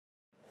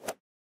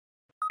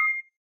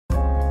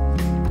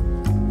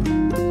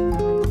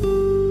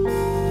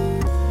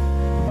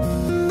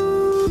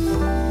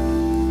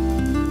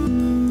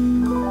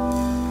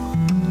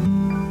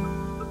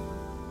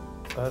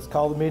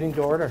Call the meeting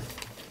to order.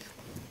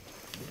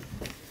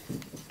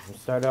 We'll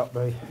start out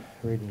by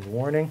reading the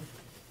warning.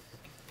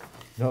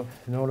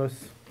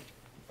 Notice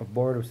of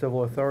Board of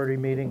Civil Authority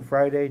meeting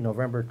Friday,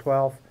 November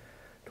 12th,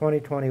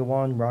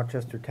 2021,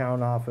 Rochester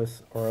Town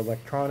Office or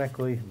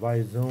electronically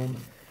via Zoom,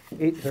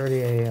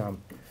 8:30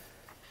 a.m.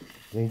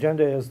 The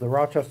agenda is the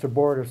Rochester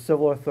Board of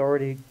Civil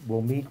Authority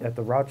will meet at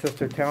the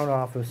Rochester Town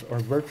Office or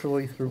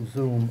virtually through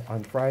Zoom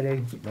on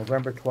Friday,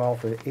 November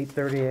 12th at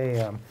 8:30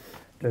 a.m.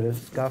 to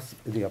discuss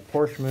the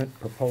apportionment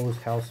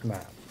proposed house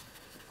map.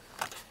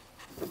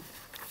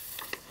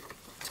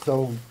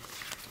 So,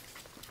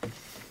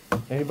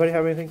 anybody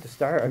have anything to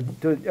start?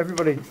 Does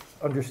everybody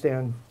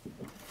understand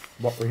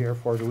what we're here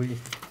for? Do we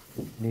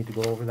need to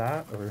go over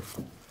that, or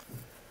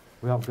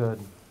we all good?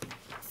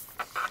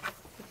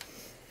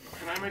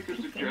 Can I make a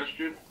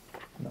suggestion?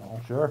 No,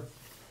 sure.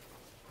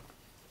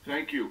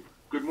 Thank you.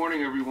 Good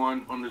morning,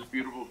 everyone, on this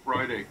beautiful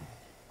Friday.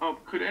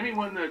 Could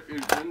anyone that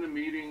is in the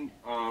meeting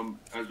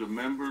as a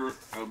member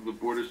of the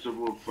Board of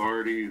Civil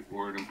Authority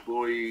or an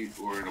employee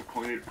or an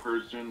appointed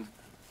person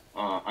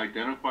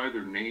identify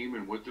their name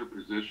and what their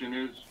position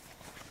is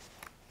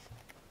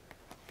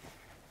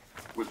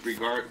with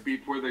regard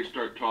before they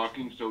start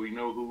talking, so we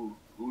know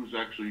who's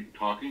actually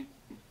talking?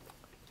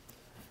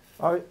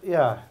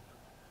 Yeah.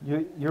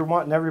 You're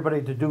wanting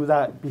everybody to do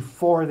that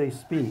before they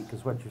speak,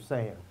 is what you're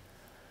saying.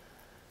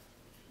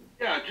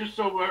 Yeah, just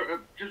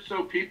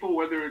so people,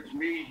 whether it's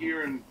me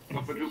here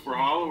up at Hooper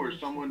Hollow or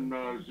someone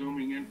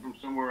zooming in from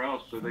somewhere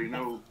else, so they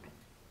know.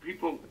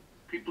 People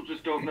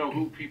just don't know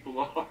who people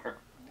are.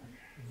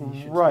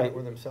 He should Right. start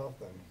with himself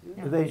then.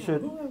 Yeah. They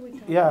should. Who are we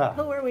talking? Yeah.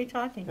 Who are we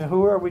talking to? And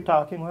who are we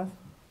talking with?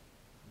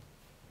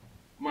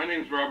 My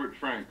name's Robert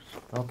Franks.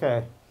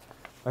 Okay.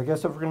 I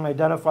guess if we're going to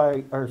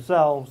identify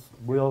ourselves,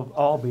 we'll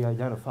all be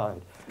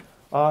identified.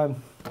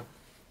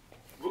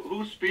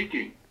 Who's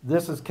speaking?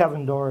 This is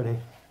Kevin Doherty.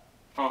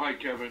 Oh, hi,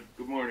 Kevin.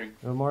 Good morning.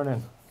 Good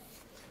morning.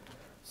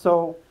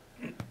 So,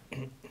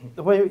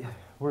 the way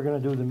we're going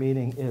to do the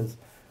meeting is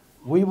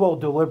we will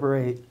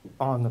deliberate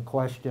on the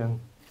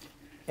question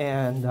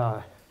and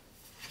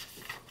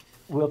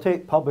we'll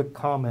take public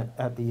comment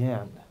at the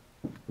end.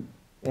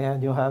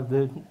 And you'll have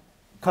the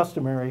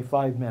customary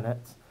 5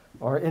 minutes,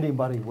 or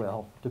anybody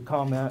will, to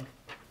comment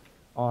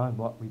on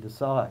what we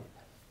decide.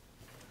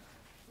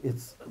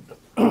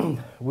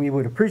 We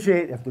would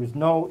appreciate if there's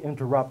no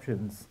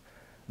interruptions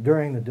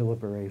during the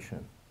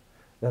deliberation.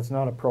 That's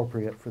not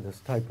appropriate for this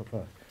type of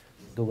a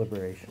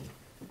deliberation.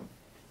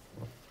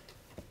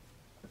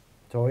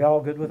 So are we all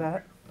good with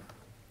that?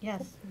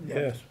 Yes,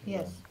 Yes.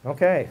 yes.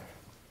 Okay.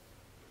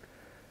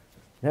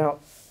 Now,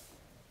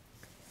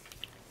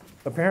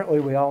 apparently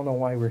we all know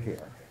why we're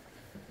here.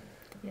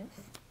 Yes.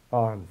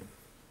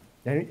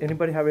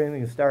 Anybody have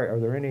anything to start? Are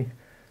there any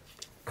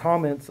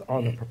comments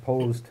on the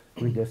proposed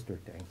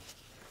redistricting?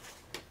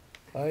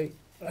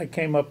 I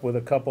came up with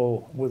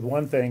with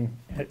one thing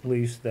at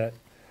least, that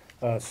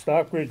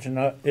Stockbridge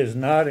is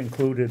not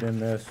included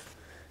in this,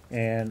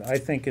 and I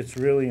think it's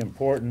really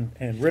important,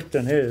 and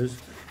Ripton is,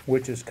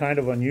 which is kind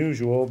of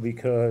unusual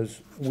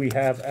because we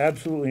have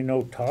absolutely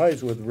no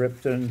ties with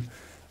Ripton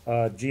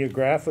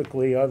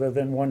geographically other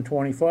than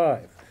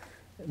 125.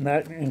 And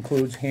that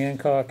includes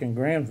Hancock and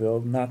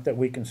Granville. Not that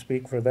we can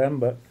speak for them,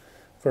 but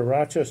for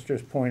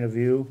Rochester's point of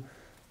view,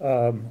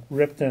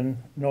 Ripton,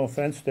 no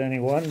offense to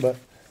anyone, but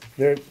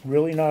they're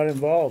really not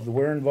involved.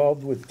 We're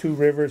involved with Two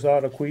Rivers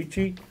out of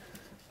Quechee.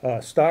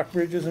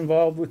 Stockbridge is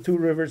involved with Two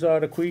Rivers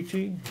out of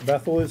Quechee.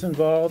 Bethel is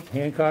involved,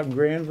 Hancock and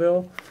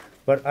Granville,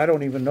 but I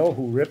don't even know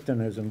who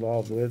Ripton is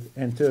involved with.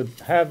 And to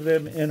have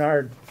them in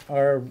our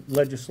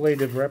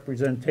legislative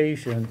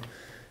representation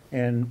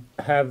and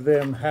have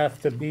them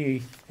have to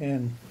be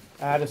in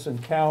Addison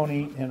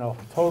County in a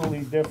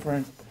totally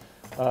different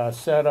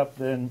setup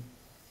than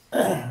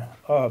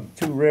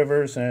Two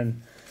Rivers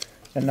and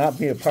not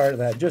be a part of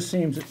that just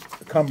seems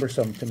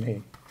cumbersome to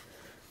me.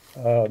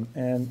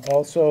 And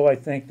also I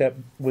think that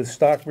with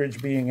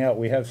Stockbridge being out,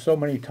 we have so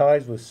many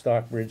ties with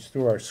Stockbridge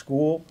through our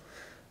school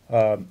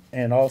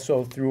and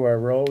also through our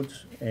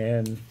roads,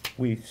 and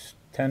we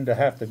tend to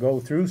have to go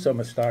through some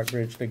of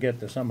Stockbridge to get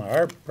to some of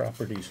our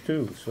properties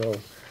too. So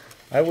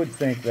I would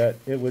think that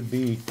it would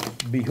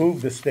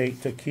behoove the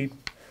state to keep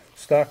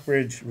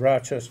Stockbridge,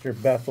 Rochester,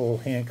 Bethel,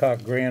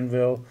 Hancock,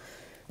 Granville,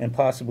 and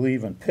possibly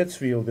even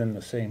Pittsfield in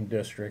the same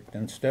district,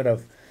 instead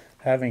of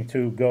having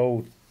to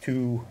go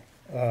to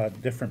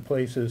different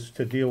places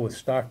to deal with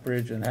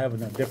Stockbridge and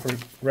having a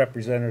different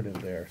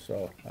representative there.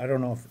 So I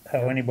don't know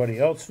how anybody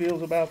else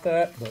feels about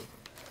that, but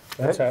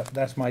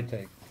that's my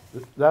take.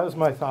 That was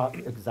my thought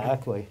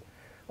exactly.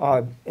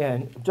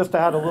 And just to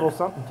add a little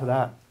something to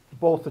that,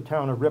 both the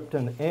town of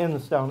Ripton and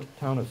the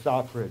town of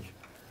Stockbridge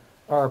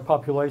are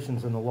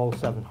populations in the low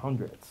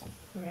 700s.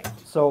 Right.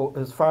 So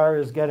as far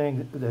as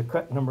getting the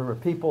correct number of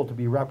people to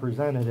be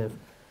represented,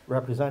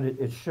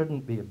 it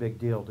shouldn't be a big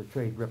deal to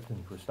trade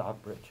Ripton for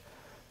Stockbridge.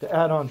 To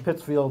add on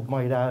Pittsfield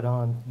might add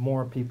on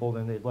more people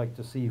than they'd like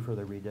to see for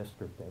the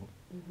redistricting.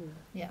 Mm-hmm.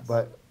 Yes.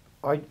 But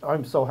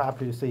I'm so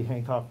happy to see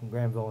Hancock and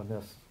Granville in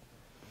this.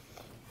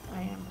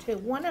 I am too.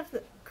 One of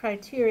the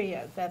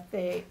criteria that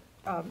they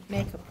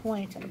make a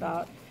point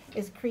about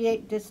is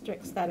create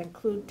districts that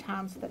include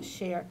towns that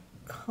share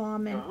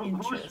common Who's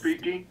interests.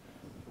 speaking?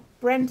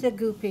 Brenda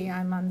Goopy,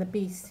 I'm on the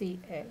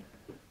BCA,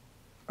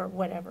 or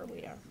whatever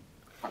we are.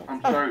 I'm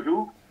sorry,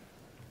 who?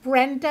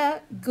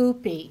 Brenda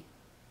Goopy,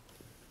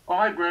 Oh,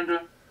 hi,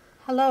 Brenda.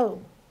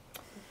 hello.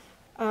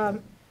 And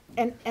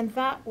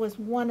that was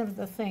one of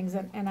the things,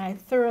 and I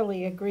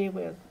thoroughly agree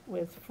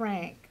with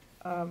Frank.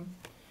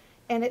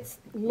 And it's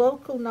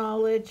local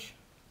knowledge.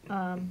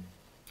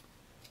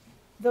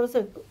 Those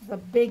are the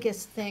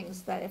biggest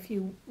things that if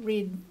you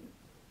read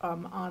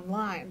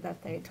online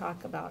that they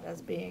talk about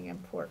as being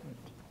important.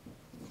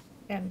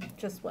 And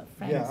just what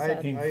Frank Yeah,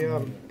 said.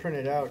 I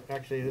printed out,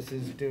 actually, this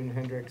is Dune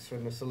Hendricks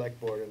from the Select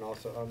Board and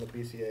also on the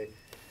BCA.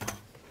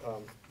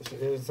 This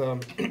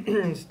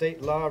is,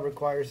 state law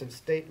requires that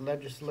state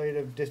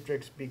legislative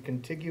districts be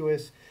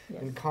contiguous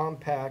Yes. and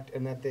compact,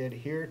 and that they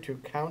adhere to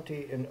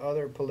county and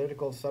other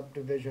political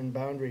subdivision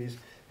boundaries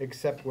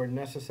except where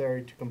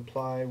necessary to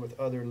comply with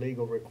other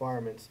legal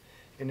requirements.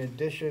 In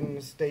addition,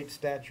 state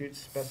statutes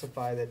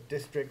specify that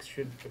districts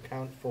should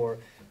account for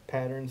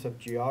patterns of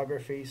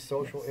geography,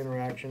 social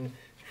interaction,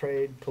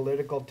 trade,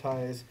 political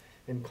ties,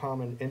 and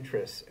common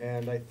interests.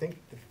 And I think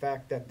the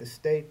fact that the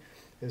state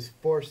has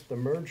forced the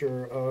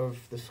merger of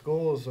the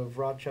schools of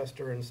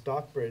Rochester and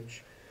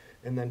Stockbridge,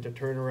 and then to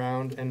turn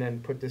around and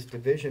then put this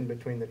division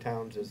between the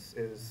towns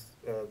is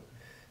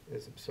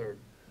absurd.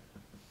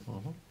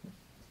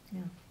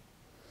 Yeah.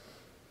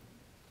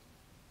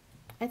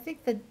 I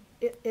think that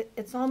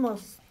it's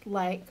almost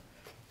like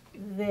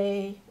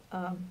they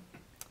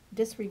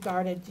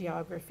disregarded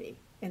geography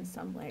in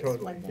some ways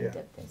Totally, when they yeah,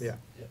 did this. yeah.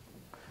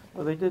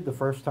 Well, they did the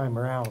first time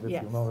around, if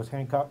Yes. you notice,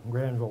 Hancock and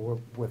Granville were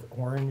with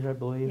Orange, I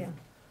believe. Yeah.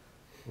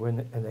 And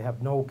they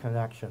have no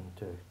connection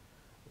to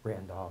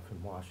Randolph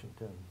and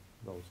Washington,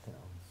 those towns.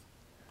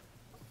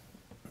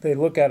 They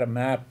look at a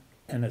map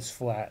and it's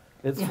flat.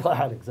 It's Yeah.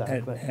 flat, And,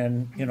 exactly.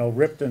 and, you know,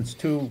 Ripton's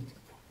 2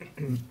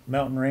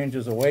 mountain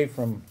ranges away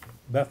from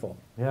Bethel,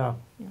 Yeah,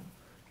 Yeah.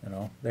 you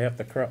know, they have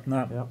to Yep.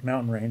 not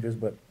mountain ranges,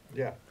 but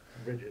Yeah,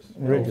 bridges.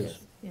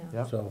 ridges. Yeah.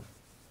 Yep. So,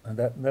 and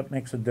that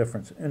makes a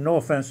difference. And no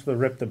offense to the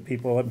Ripton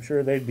people, I'm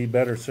sure they'd be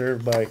better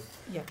served by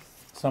Yes.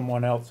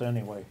 someone else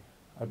anyway,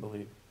 I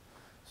believe.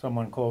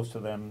 Someone close to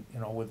them, you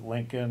know, with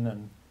Lincoln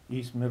and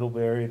East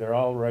Middlebury, they're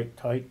all right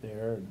tight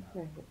there. And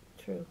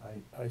True.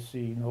 I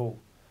see no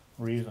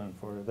reason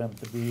for them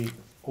to be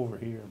over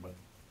here, but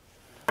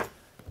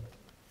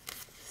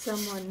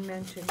Someone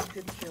mentioned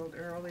Pittsfield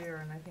earlier,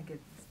 and I think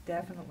it's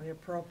definitely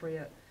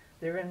appropriate.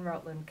 They're in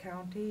Rutland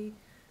County.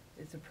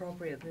 It's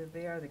appropriate that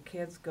the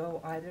kids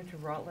go either to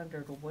Rutland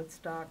or to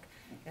Woodstock,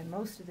 and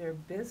most of their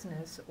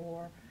business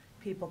or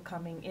people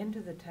coming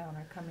into the town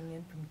are coming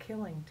in from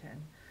Killington.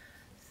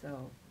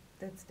 So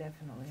that's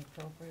definitely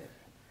appropriate.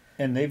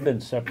 and they've been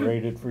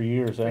separated for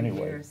years For anyway.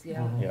 years,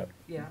 yeah, Mhm. Yep,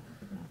 yeah.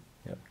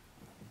 yep.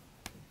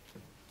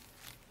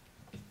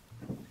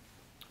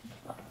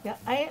 Yeah,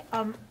 I,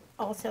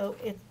 also,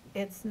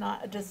 it's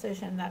not a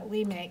decision that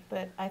we make,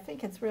 but I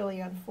think it's really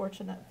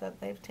unfortunate that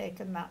they've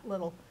taken that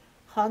little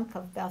hunk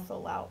of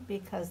Bethel out,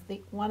 because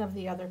one of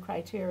the other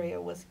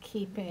criteria was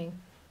keeping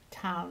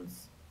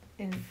towns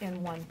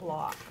in one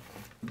block.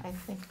 I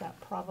think that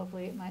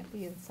probably it might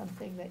be in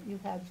something that you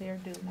had there,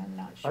 Dune, I'm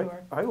not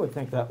sure. I would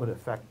think that would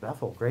affect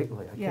Bethel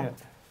greatly. I Yeah.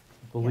 can't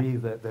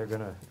believe that they're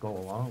gonna go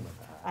along with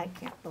that. I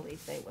can't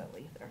believe they will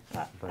either,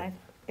 but But-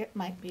 it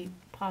might be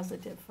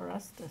positive for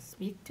us to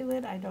speak to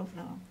it, I don't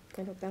know.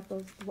 I know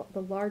Bethel's,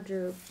 the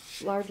larger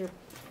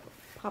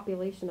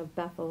population of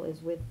Bethel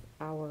is with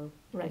our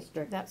Right,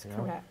 district. that's Yeah.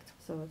 correct.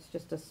 So it's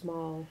just a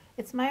small,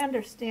 It's my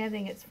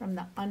understanding it's from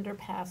the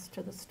underpass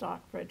to the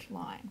Stockbridge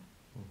line.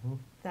 Mhm.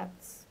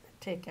 That's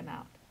taken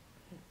out,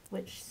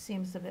 which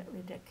seems a bit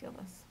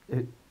ridiculous.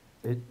 It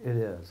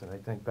is, and I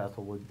think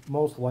Bethel would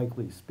most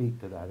likely speak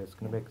to that. It's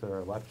gonna make their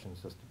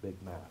elections just a big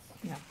mess.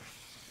 Yeah.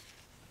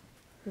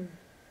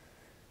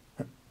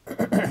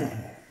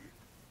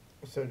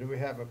 So do we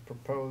have a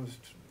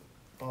proposed,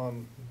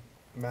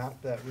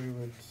 map that we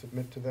would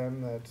submit to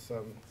them that's,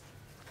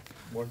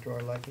 more to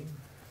our liking?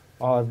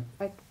 I-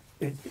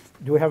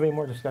 Do we have any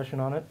more discussion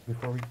on it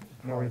before we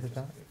it's hit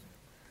that?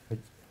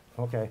 just-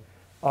 Okay.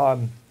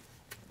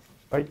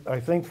 I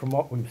think from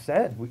what we've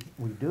said, we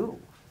do.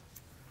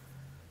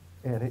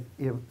 And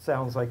it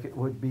sounds like it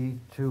would be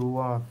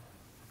to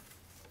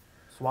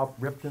swap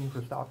Ripton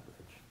for Stockbridge.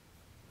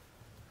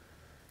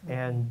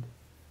 And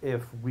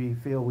if we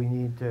feel we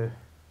need to,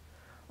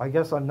 I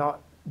guess I'm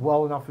not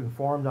well enough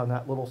informed on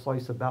that little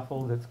slice of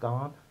Bethel that's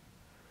gone,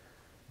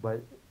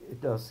 but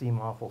it does seem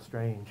awful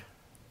strange.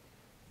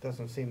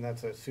 Doesn't seem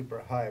that's a super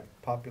high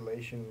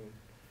population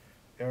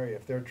area.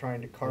 If they're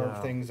trying to carve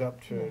Yeah. things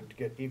up to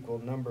get equal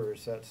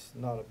numbers, that's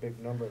not a big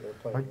number they're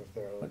playing with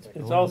there. I don't It's think.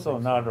 it's also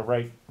not a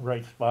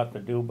right spot to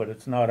do, but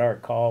it's not our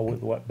call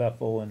with what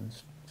Bethel and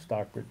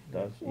Stockbridge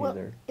does Well,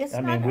 either. it's I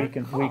mean, not we our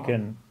can, call.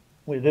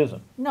 it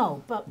isn't,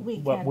 No, but we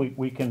but can,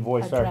 we can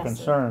voice our address it.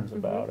 concerns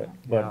about it,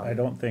 but Yeah. I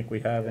don't think we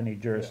have any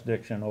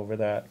jurisdiction over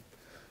that,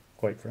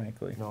 quite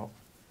frankly. No.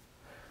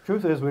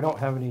 truth is, we don't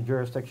have any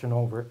jurisdiction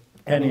over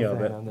Any of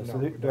anything it. on this. No, So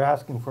we they're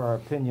asking for our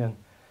opinion,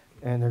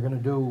 and they're gonna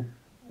do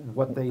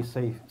what they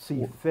see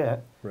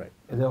fit. Right.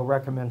 And they'll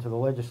recommend to the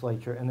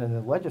legislature, and then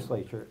the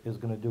legislature is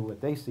gonna do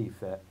what they see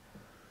fit.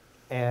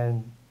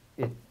 And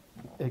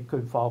it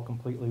could fall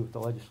completely with the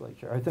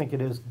legislature. I think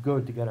it is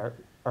good to get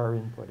our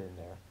input in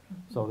there,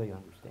 so they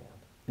understand.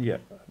 Yeah,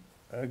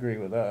 I agree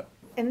with that.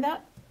 And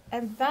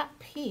that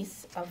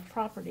piece of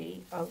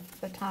property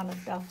of the town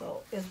of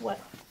Bethel is what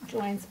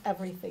joins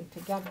everything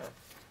together.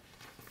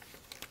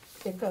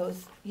 It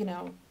goes, you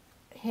know,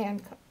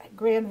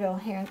 Granville,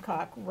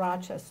 Hancock,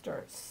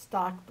 Rochester,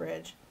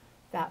 Stockbridge,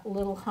 that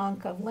little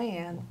hunk of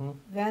land, Mhm.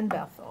 then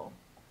Bethel.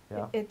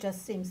 Yeah. It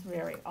just seems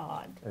very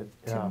odd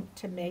Yeah.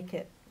 to make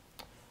it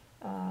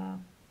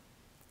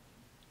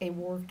a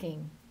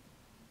working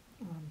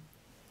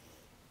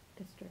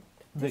District.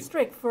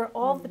 district for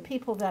all the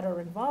people that are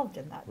involved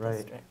in that Right.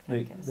 district, I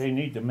They, guess. they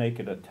need to make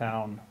it a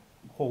town,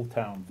 whole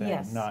town thing,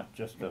 Yes. not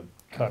just a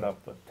cut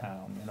up of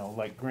town, you know,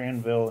 like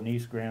Granville and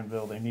East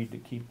Granville, they need to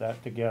keep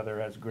that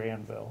together as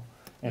Granville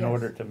in Yes.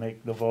 order to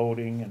make the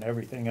voting and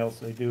everything else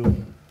they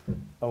do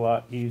a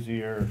lot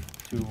easier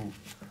to,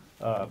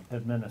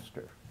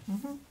 administer.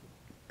 Mhm.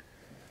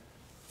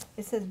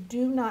 It says,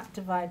 do not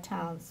divide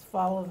towns,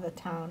 follow the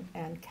town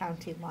and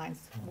county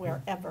lines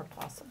wherever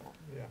possible.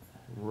 Yeah.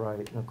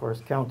 Right, and of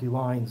course, county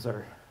lines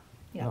are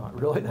Yeah. not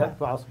really that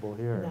possible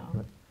here.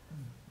 No.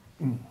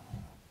 but-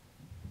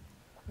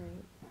 Right.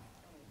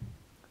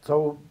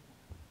 So,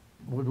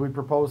 would we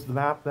propose the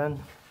map then,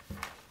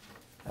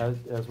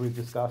 as we've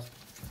discussed?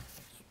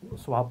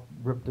 Swap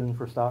Ripton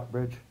for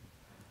Stockbridge?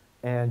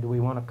 And do we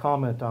want to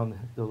comment on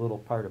the little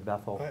part of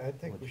Bethel? I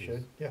think we which should,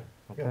 is- yeah.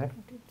 Okay,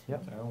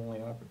 It's our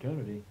only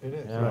opportunity. It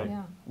is. Yeah.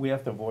 Yeah, We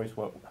have to voice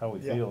how we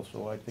Yeah. feel,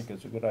 so I think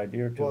it's a good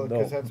idea to Well, know.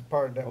 because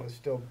that was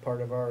still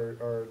part of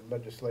our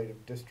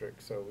legislative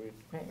district, so we,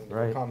 Right. and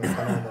Right. the comments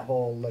on the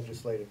whole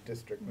legislative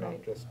district, not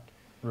Right. just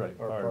Right,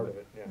 our part of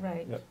it, yeah.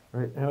 right, Yep.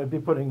 right, and it would be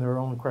putting their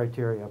own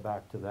criteria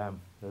back to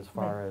them as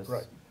far as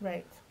Right.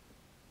 right,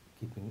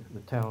 keeping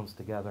the towns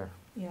together.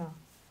 yeah.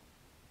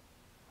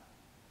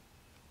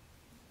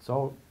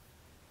 So,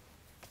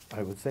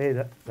 I would say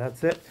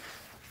that's it.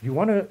 Do you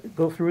want to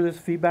go through this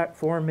feedback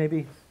form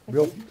maybe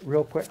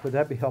real quick? Would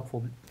that be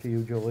helpful to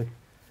you, Julie?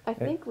 I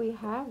think we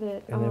have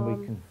it. And then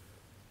we can,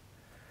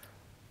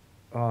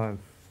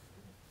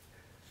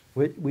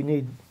 we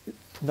need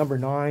number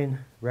 9,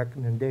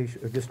 recommendation,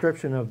 a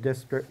description of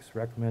districts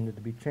recommended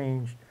to be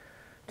changed.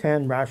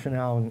 10,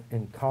 rationale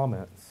and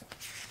comments.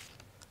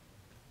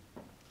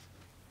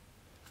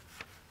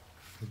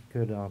 We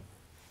could,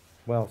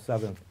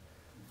 7,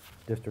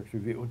 districts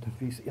review with the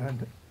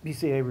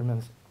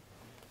BCA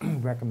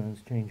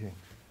recommends changing.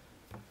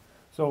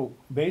 So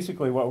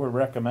basically what we're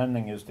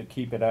recommending is to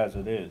keep it as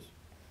it is.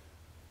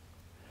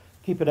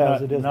 Keep it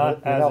as it is. Not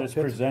without as it's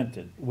Pitts-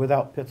 presented,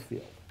 Without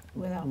Pittsfield,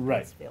 Without Right.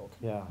 Pittsfield.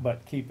 yeah.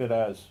 but keep it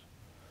as,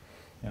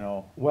 you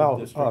know, Well,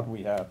 the district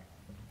we have.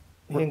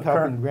 Hancock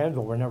current- and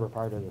Granville were never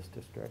part of this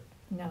district.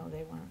 No,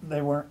 they weren't.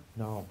 They weren't,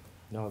 No,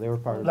 they were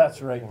part of.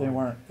 that's right, they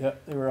weren't,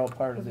 yep, they were all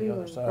part of Because we the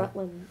were other side.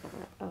 Rutland,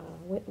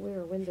 we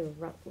were Windsor,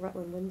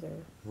 Rutland, Windsor.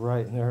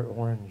 Right, and they're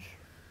Orange,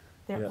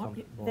 They're, Yeah. o-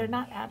 they're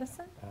not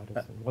Addison?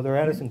 Addison. Well, they're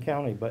Addison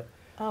County, but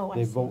Oh, I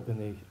they see. vote in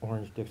the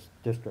Orange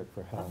district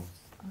for Helms.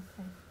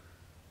 Okay.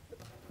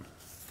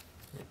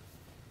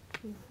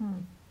 Hmm.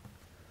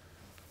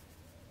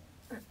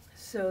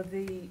 So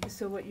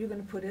what you're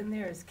gonna put in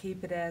there is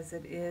keep it as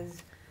it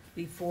is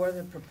before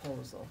the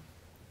proposal.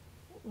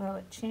 Well,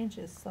 it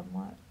changes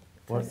somewhat.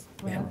 What? 'cause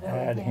Granville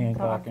Add and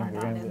Hancock are and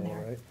not in Granville,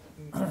 there.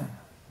 right?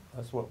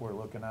 That's what we're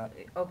looking at.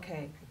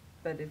 Okay,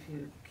 but if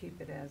you keep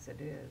it as it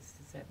is,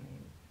 does that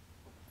mean?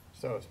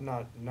 So it's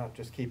not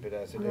just keep it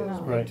as it No. is,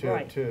 Right. but to,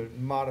 Right. to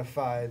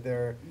modify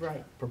their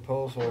Right.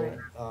 proposal,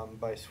 Right.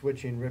 by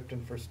switching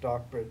Ripton for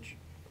Stockbridge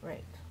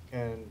Right,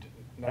 and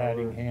now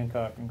Adding we're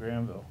Hancock and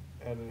Granville.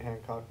 adding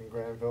Hancock and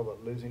Granville,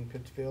 but losing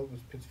Pittsfield.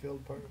 Was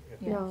Pittsfield part of it?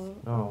 Yes. No,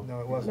 No, No,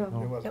 it wasn't.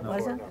 No. It wasn't. It before,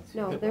 wasn't?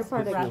 no. no, they're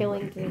part of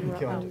Rutland. Killington,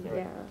 Rutland, Killington,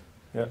 right.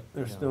 yeah. Yeah,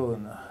 they're Yeah. still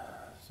in the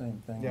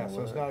same thing. Yeah,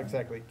 so it's not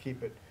exactly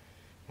keep it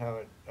how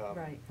it,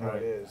 Right. how Right.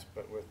 it is,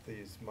 but with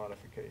these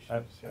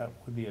modifications, yeah. That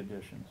would be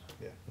additions.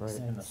 Yeah. right.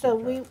 and the so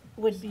we subtract.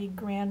 would be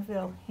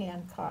Granville,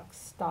 Hancock,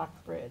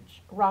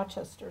 Stockbridge,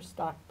 Rochester,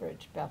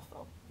 Stockbridge,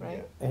 Bethel,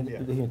 right? Yeah. And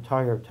the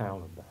entire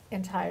town of Bethel.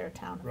 Entire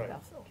town of Right.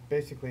 Bethel.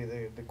 Basically,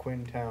 the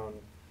Quintown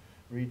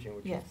region,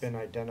 which has Yes. been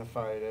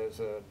identified as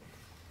a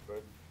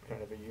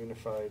kind of a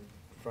unified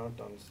front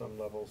on some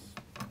levels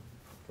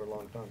for a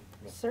long time.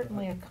 Yeah.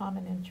 Certainly a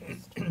common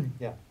interest.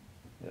 Yeah.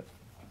 Yep.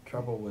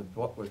 Trouble with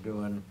what we're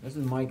doing, this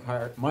is Mike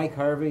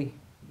Harvey,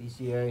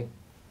 BCA,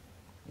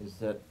 is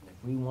that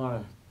if we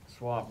wanna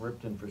swap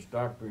Ripton for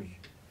Stockbridge,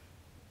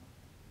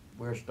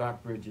 where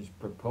Stockbridge is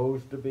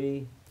proposed to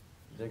be,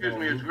 is it Excuse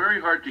gonna me, it's be-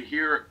 very hard to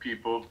hear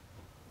people.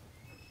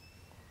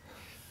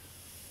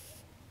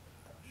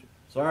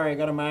 Sorry, I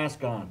got a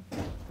mask on.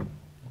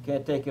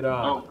 Can't take it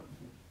off.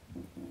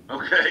 Oh,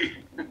 okay.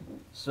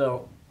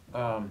 So,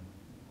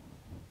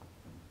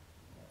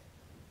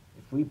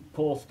 if if we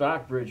pull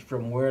Stockbridge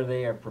from where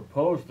they are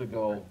proposed to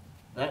go,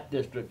 that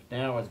district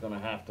now is gonna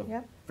have to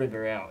Yep.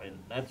 figure out, and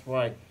that's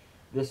why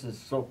this is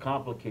so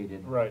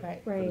complicated Right.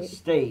 Right. for the Right,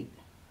 state.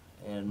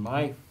 And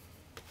my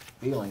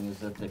feeling is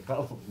that they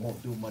probably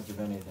won't do much of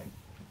anything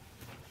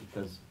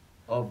because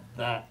of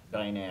that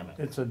dynamic.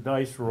 It's a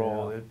dice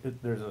roll.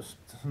 There's a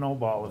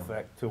snowball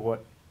effect to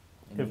what,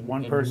 And if you- one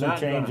and you're person not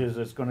gonna- changes,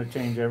 it's gonna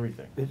change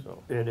everything,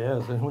 so. It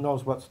is, and who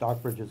knows what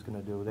Stockbridge is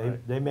gonna do.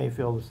 Right. They may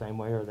feel the same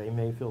way, or they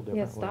may feel yeah,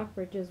 differently.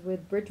 Stockbridge is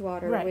with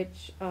Bridgewater, Right.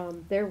 which,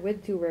 they're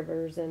with Two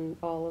Rivers and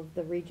all of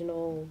the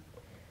regional,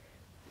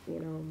 you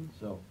know,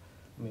 So,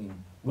 I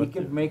mean, we With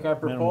could the make our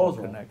minimal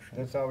proposal, connection.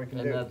 That's all we can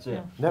and do. that's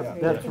it.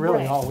 That's Yeah. really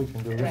Right. all we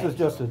can do. This is Right.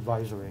 just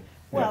advisory.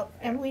 Well,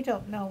 and we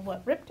don't know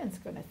what Ripton's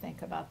gonna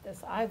think about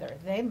this either.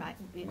 They might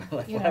be,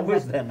 If you I know.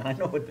 was what- them, I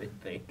know what they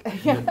think.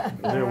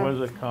 There was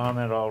a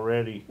comment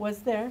already,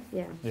 Was there?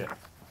 yeah. yeah.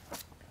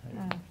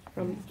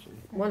 From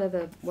one of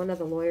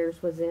the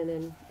lawyers was in,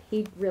 and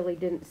he really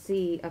didn't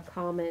see a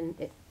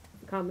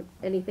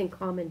anything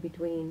common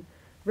between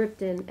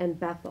Ripton and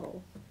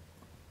Bethel.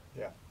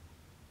 Yeah.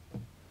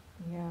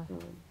 Yeah.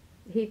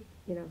 He,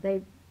 you know,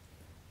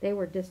 they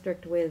were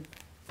district with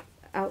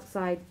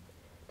outside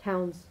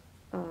towns,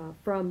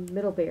 from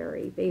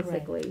Middlebury,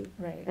 basically.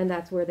 Right, And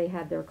that's where they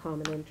had their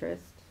common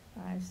interest.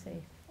 I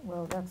see.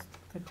 Well, that's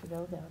good to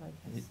know that,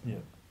 I guess. Yeah.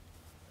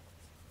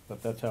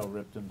 But that's how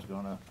Ripton's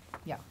gonna,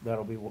 Yeah.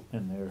 that'll be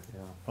in their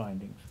Yeah.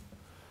 findings.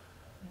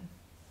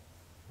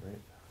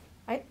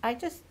 Right. I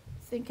just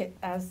think it,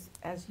 as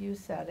you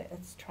said,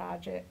 it's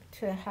tragic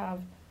to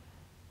have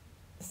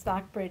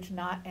Stockbridge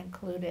not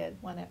included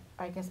when it,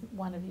 I guess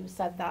one of you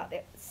said that,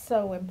 it's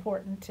so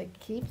important to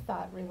keep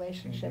that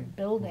relationship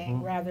building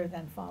Mhm. rather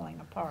than falling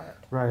apart.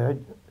 Right,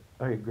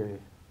 I agree.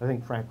 I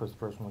think Frank was the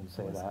first one to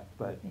say Was- that,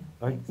 but yeah,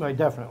 I thanks.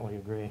 definitely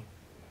agree.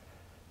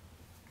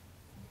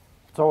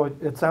 So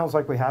it sounds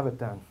like we have it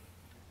then.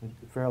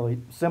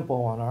 Fairly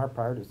simple on our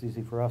part. It's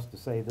easy for us to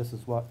say this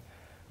is what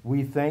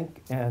we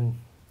think and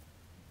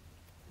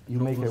you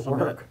So make we'll it submit.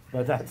 work.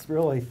 But that's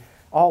really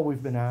all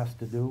we've been asked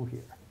to do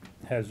here.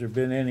 Has there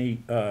been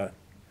any,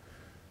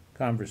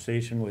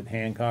 conversation with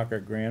Hancock or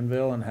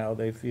Granville and how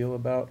they feel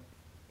about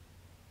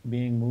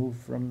being moved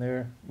from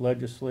their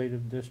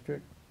legislative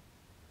district?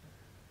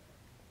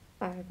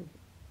 I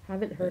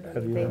haven't heard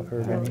Have you anything.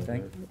 heard no.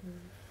 anything?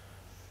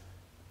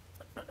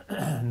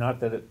 Not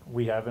that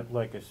we haven't,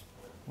 like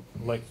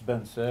it's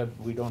been said,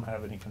 we don't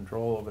have any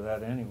control over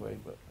that anyway,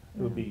 but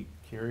it would be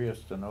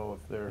curious to know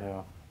if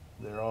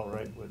they're all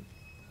right with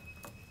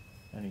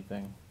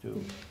anything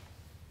too.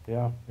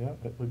 Yeah,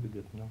 that would be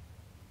good to know.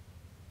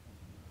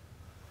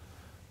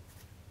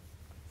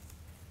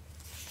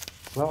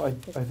 Well, I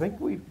think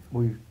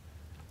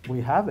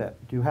we have it.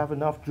 Do you have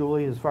enough,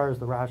 Julie, as far as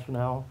the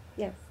rationale?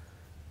 Yes,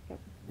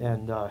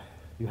 And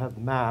you have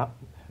the map,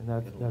 and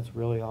that's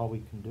really all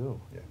we can do.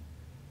 Yeah.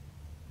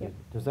 Yep.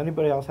 Does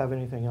anybody else have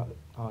anything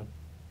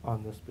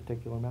on this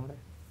particular matter?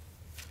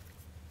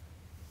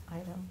 I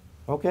don't.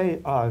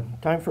 Okay,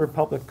 time for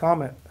public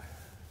comment.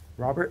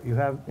 Robert, you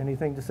have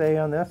anything to say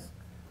on this?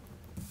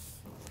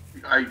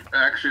 I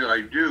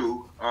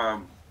do.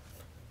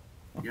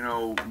 You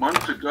know,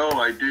 months ago,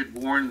 I did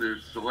warn the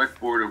select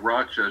board of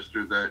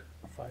Rochester that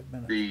 5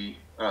 minutes.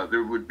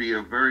 there would be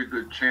a very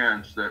good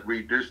chance that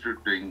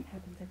redistricting,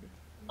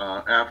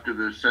 after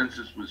the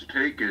census was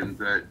taken,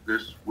 that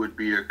this would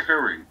be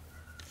occurring.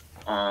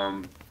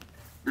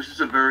 This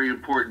is a very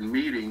important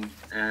meeting,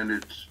 and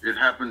it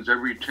happens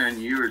every 10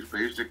 years,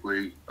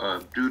 basically,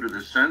 due to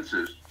the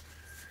census.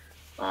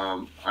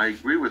 I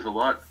agree with a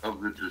lot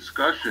of the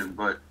discussion,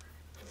 but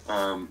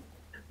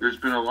there's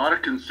been a lot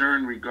of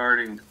concern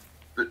regarding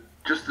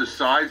just the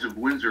size of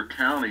Windsor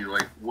County.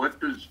 Like, what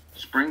does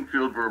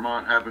Springfield,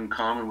 Vermont have in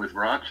common with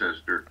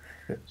Rochester?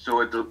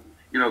 So at the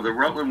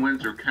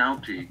Rutland-Windsor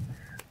County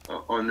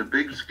on the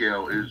big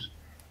scale is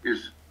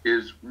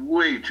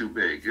way too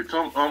big. It's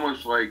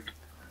almost like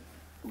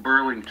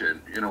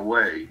Burlington in a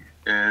way.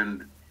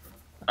 And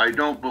I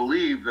don't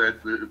believe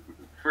that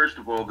first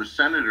of all, the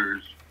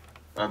senators,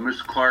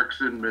 Ms.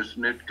 Clarkson, Ms.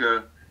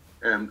 Nitka,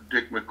 and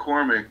Dick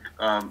McCormick,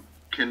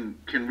 can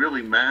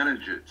really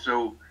manage it.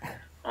 So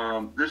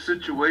this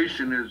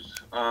situation is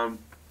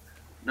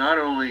not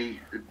only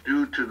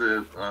due to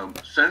the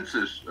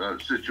census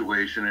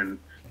situation in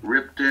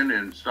Ripton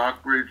and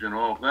Stockbridge and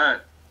all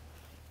that.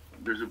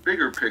 There's a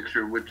bigger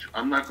picture, which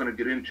I'm not going to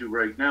get into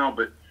right now,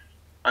 but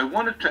I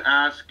wanted to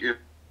ask if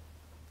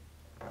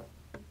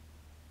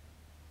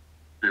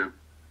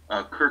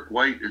Kirk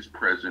White is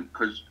present,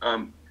 because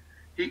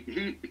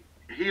he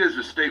as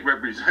a state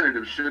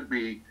representative should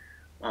be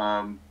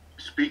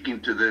speaking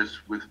to this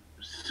with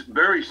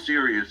very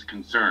serious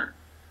concern.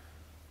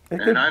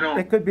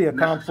 It could be a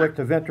conflict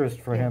of interest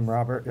for him,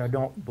 Robert. I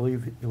don't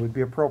believe it would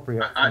be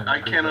appropriate. for him to I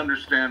do can't that.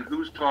 understand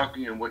who's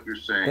talking and what you're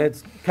saying.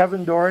 It's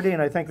Kevin Doherty,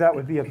 and I think that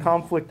would be a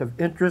conflict of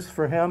interest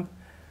for him.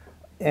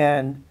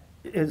 And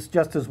it's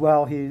just as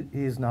well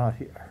he's not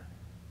here.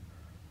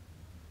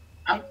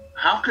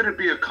 How could it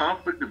be a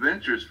conflict of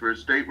interest for a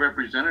state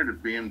representative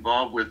to be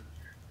involved with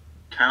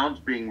towns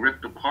being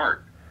ripped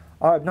apart.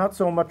 Not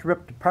so much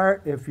ripped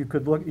apart, if you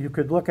could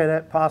look at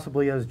it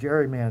possibly as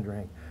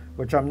gerrymandering,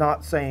 which I'm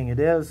not saying it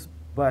is,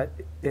 but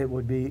it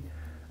would be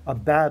a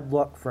bad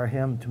look for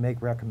him to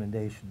make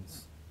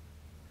recommendations.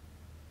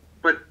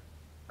 But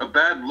a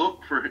bad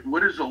look for,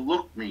 what does a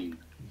look mean?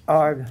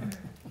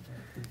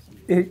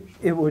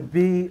 It would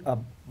be a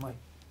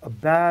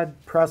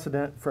bad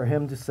precedent for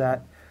him to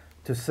set,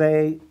 to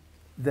say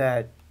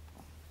that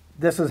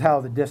this is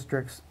how the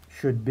districts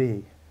should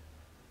be.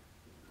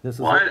 This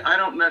is Well, I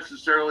don't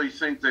necessarily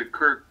think that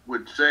Kirk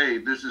would say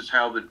this is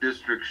how the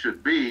district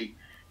should be.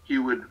 He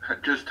would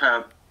just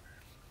have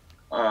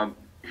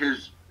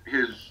his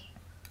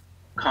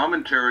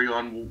commentary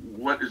on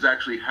what is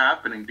actually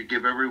happening to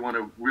give everyone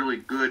a really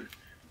good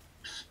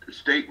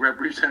state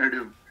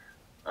representative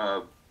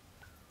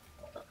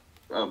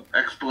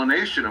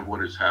explanation of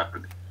what is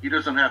happening. He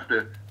doesn't have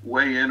to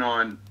weigh in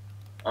on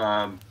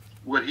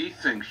what he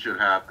thinks should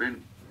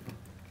happen.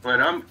 But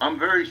I'm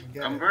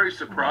very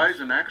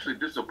surprised and actually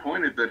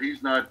disappointed that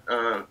he's not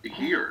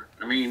here.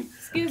 I mean,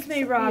 Excuse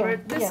me,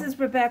 Robert, Yeah, this yeah. is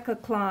Rebecca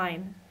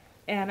Klein,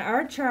 and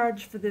our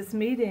charge for this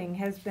meeting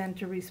has been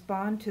to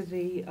respond to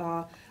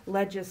the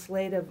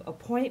legislative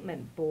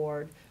appointment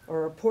board,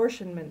 or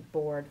apportionment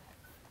board.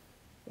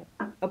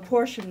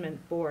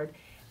 Apportionment board.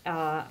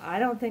 I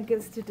don't think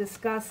it's to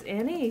discuss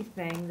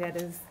anything that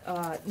is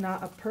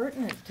not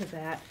pertinent to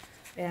that.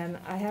 And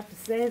I have to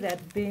say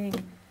that being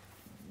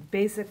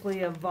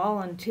basically a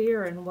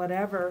volunteer and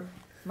whatever,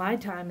 my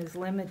time is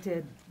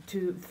limited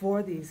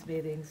for these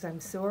meetings. I'm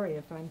sorry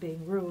if I'm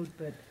being rude,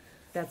 but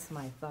that's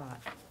my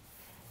thought.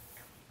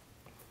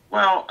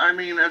 well, I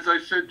mean, as I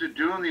said to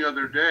June the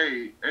other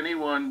day,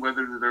 anyone,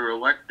 whether they're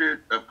elected,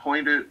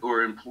 appointed,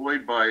 or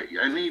employed by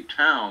any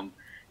town,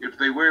 if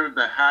they wear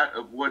the hat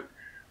of what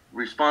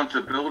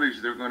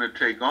responsibilities they're going to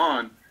take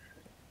on,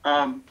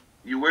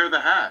 you wear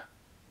the hat.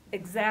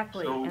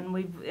 Exactly, So- and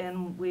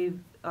we've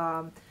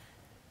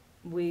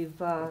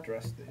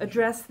Address the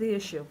addressed the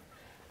issue.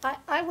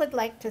 I would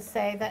like to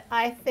say that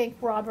I think,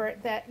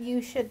 Robert, that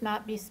you should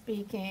not be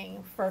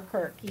speaking for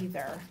Kirk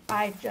either.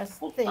 I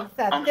just think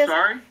that I'm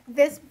sorry?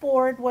 this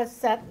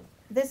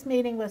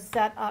meeting was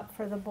set up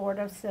for the Board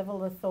of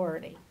Civil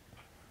Authority.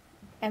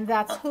 And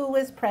that's who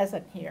is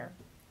present here.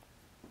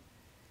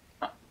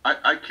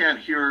 I can't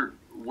hear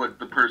what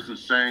the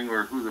person's saying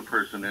or who the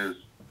person is.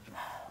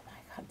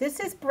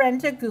 This is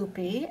Brenda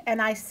Goopy, and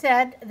I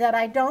said that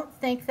I don't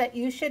think that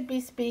you should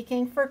be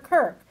speaking for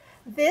Kirk.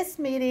 This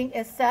meeting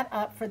is set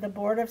up for the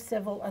Board of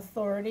Civil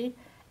Authority,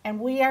 and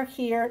we are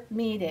here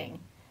meeting.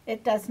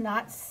 It does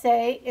not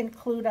say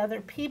include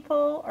other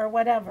people or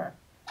whatever,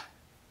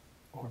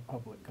 Or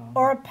public comment.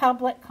 or a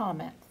public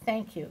comment.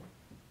 Thank you.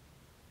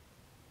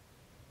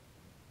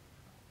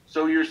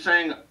 So you're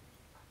saying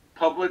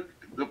public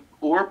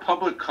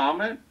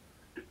comment?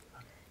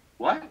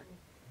 What?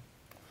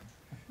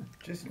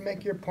 Just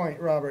make your point,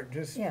 Robert.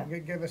 Just Yeah.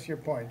 give us your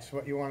points,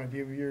 what you want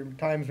to do. Your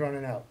time's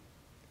running out.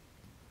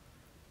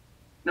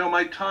 No,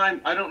 my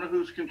time, I don't know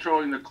who's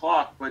controlling the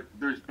clock, but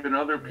there's been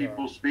other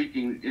people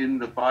speaking in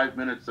the 5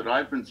 minutes that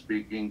I've been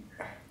speaking.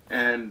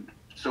 And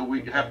so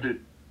we have to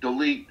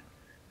delete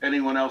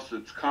anyone else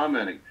that's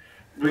commenting.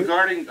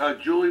 Regarding,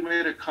 Julie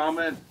made a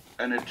comment,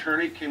 an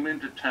attorney came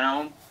into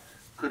town.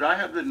 Could I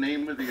have the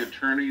name of the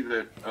attorney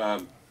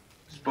that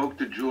spoke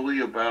to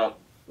Julie about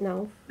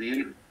No,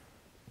 the...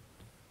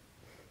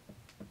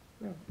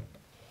 No.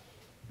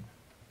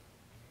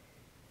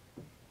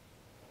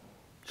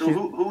 So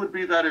who would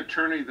be that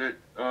attorney that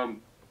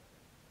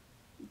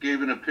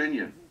gave an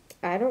opinion?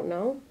 I don't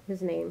know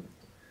his name.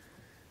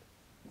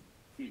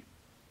 He-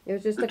 It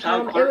was just The a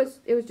town comment, clerk?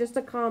 it was just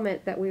a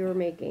comment that we were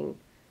making.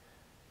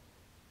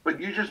 But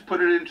you just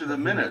put it into the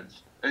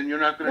minutes, and you're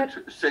not going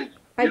to say,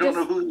 I you don't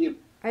just- know who you...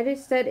 I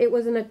just said it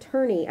was an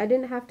attorney. I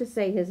didn't have to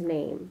say his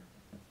name.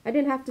 I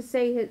didn't have to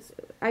say his,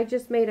 I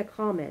just made a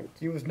comment.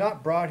 He was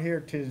not brought here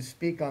to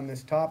speak on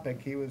this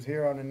topic. He was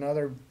here on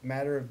another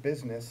matter of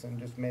business and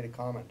just made a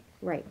comment.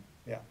 Right.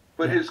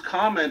 But his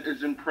comment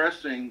is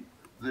impressing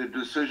the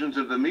decisions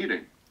of the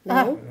meeting.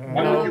 No?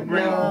 Why would you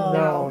bring...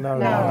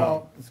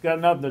 No. It's got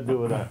nothing to do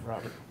with that,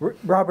 Robert.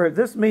 Robert,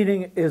 this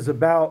meeting is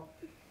about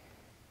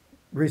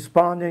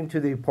responding to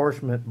the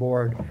apportionment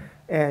board,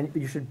 and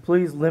you should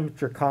please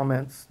limit your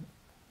comments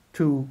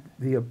to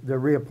the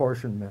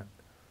reapportionment.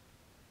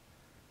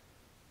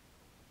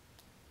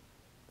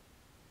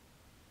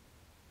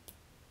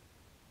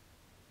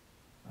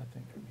 I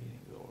think our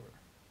meeting's over.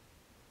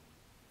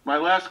 My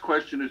last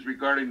question is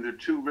regarding the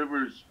Two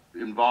Rivers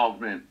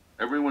involvement.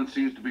 Everyone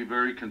seems to be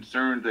very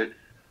concerned that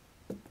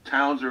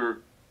towns are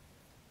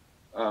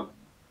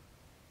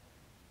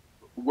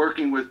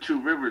working with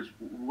Two Rivers.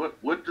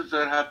 What does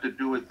that have to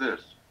do with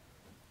this?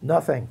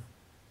 Nothing.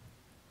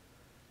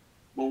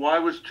 Well, why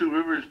was Two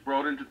Rivers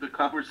brought into the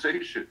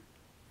conversation?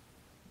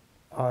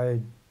 I,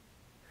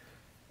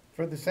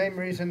 For the same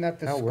reason that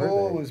the How were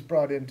school they? was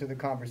brought into the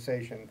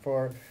conversation,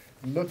 for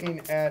looking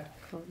at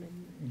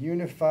Common.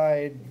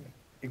 unified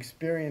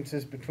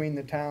experiences between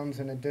the towns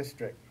in a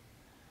district.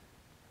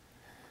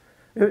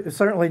 It's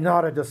certainly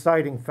not a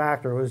deciding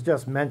factor. It was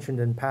just mentioned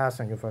in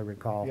passing, if I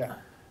recall. Yeah.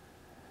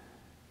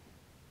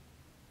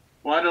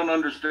 Well, I don't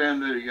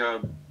understand the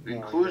No,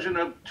 inclusion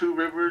of Two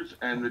Rivers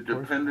and the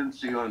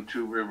dependency on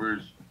Two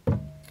Rivers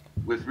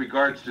with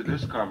regards to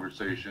this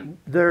conversation.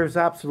 There's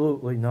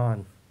absolutely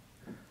none.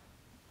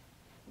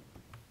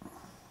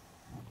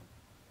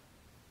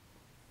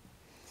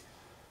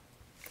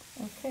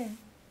 Okay.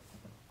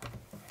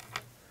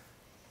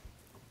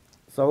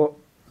 So,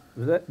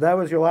 that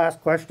was your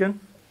last question?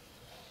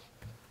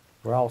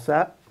 We're all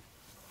set?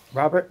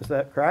 Robert, is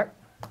that correct?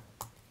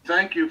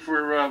 Thank you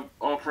for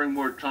offering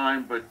more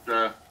time,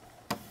 but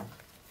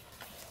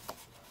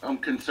I'm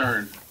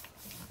concerned.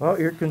 Well,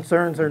 your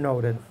concerns are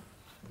noted.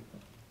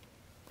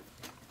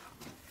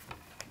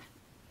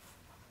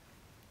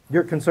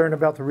 You're concerned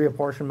about the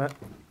reapportionment?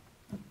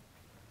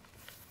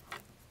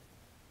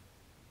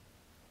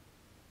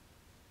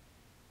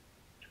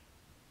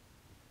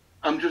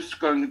 I'm just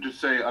going to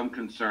say I'm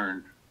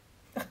concerned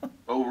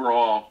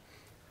overall.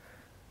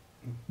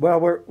 Well,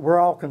 we're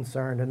all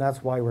concerned, and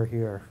that's why we're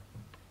here.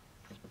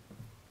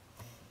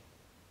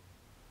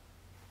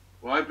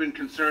 Well, I've been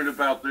concerned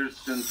about this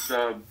since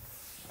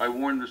I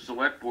warned the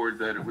select board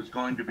that it was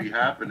going to be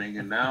happening,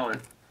 and now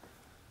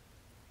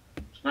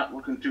it's not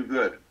looking too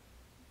good.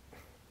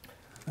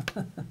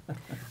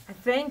 I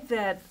think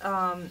that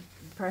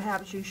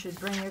perhaps you should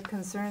bring your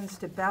concerns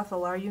to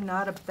Bethel. Are you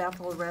not a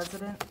Bethel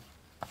resident?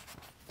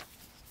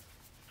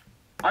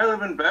 I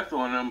live in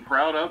Bethel, and I'm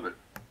proud of it.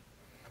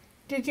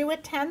 Did you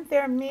attend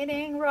their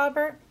meeting,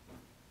 Robert?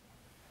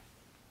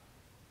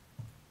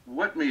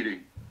 What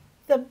meeting?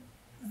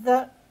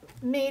 The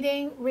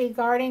meeting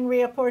regarding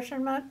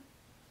reapportionment?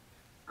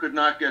 Could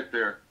not get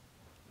there,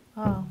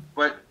 Oh,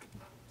 but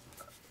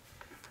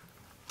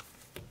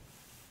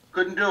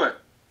couldn't do it.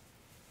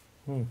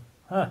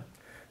 Huh,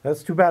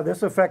 That's too bad.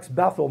 This affects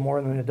Bethel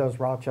more than it does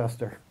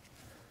Rochester.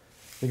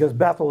 Because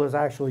Bethel is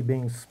actually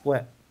being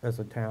split as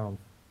a town.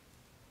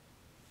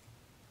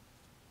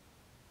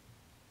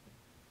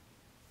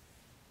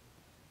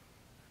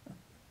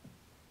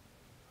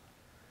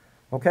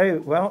 Okay,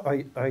 well,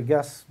 I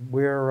guess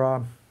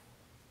we're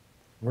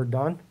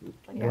done.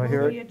 Do I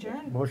hear We it?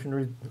 adjourn.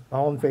 Motion,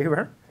 all in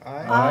favor? Aye.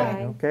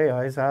 Aye. Okay,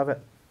 ayes have it.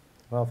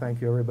 Well,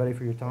 thank you, everybody,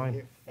 for your time.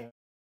 Thank you.